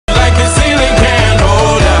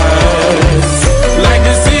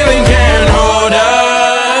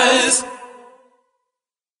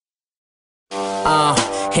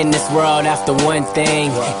in this world after one thing.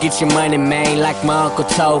 Get your money made like my uncle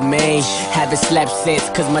told me. Haven't slept since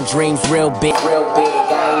cause my dream's real big. Real big,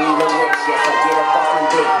 I ain't even rich yet, so get up off my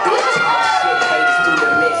dick, bitch. Shit, haters through the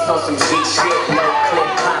mix on some G shit. No clip,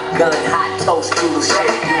 pop gun, hot toast, doodle shit.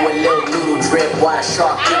 You a little noodle drip, while a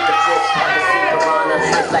shark eat the fish. Ever seen Piranha?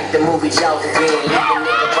 It's like the movie Jaws again. Leave a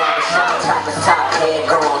nigga barbershop, top his top, head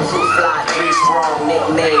gone. Too fly, three strong,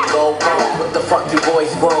 nickname, go wrong. What the fuck you boys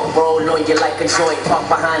want? Roll on you like a joint. Talk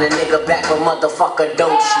behind a nigga back, but motherfucker,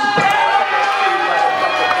 don't you?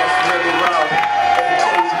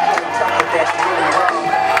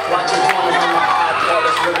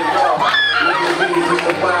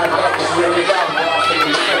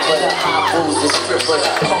 Strippers,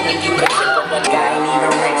 homie, you can tip up, but I ain't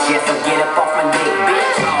even rich yet, so get up off my dick,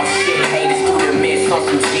 bitch. Oh shit, haters through the mist on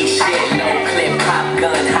some G shit. No clip, pop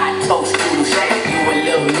gun, hot toast, doodle shit. You a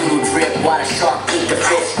little noodle drip, while the shark eat the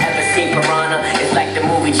fish. Ever seen Piranha? It's like the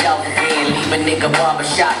movie Jaws again. Leave a nigga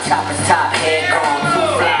barbershop, chop his top, head gone. Too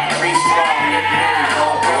fly, three strong, nickname, go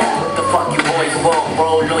wrong. What the fuck you boys want?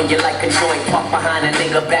 Roll on you like a joint. Talk behind a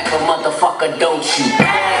nigga back, but motherfucker, don't you?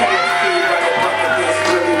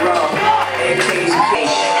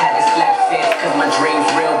 Haven't slept since cause my dream's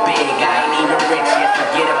real big. I ain't even rich yet, so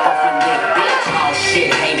get up off my dick, bitch. Oh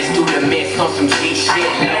shit, haters through the mix on some G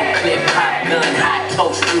shit. No clip, pop gun, hot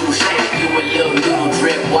toast, doodle shit. You a little noodle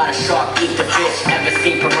drip, while the shark eat the fish. Ever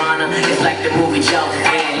seen Piranha? It's like the movie Jaws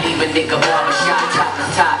again. Leave a nigga barbershop, chop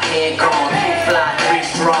his top, head gone. Too fly, three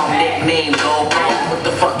strong, nickname, go wrong. What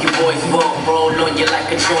the fuck you boys want? Roll on you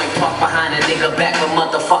like a joint. Talk behind a nigga back, but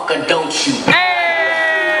motherfucker, don't you?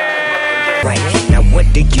 Right, now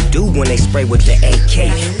what do you do when they spray with the AK?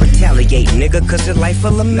 Retaliate, nigga, cause the life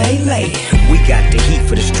full of melee. We got the heat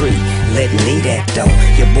for the street, let me that though.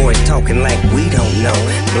 Your boys talking like we don't know.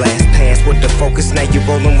 Blast past with the focus, now you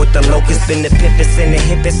rolling with the locust. Been the pippest and the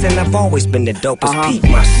hippest, and I've always been the dopest. Peep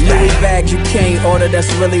my style. Louis bags you can't order,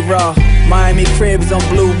 that's really raw. Miami cribs on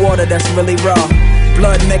blue water, that's really raw.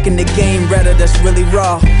 Blood making the game redder, that's really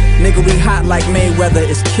raw. Nigga, we hot like Mayweather,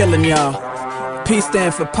 it's killing y'all. P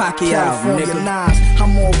stand for Pacquiao, nigga. I'm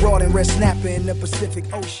more raw than red snapper in the Pacific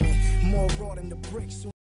Ocean. More raw than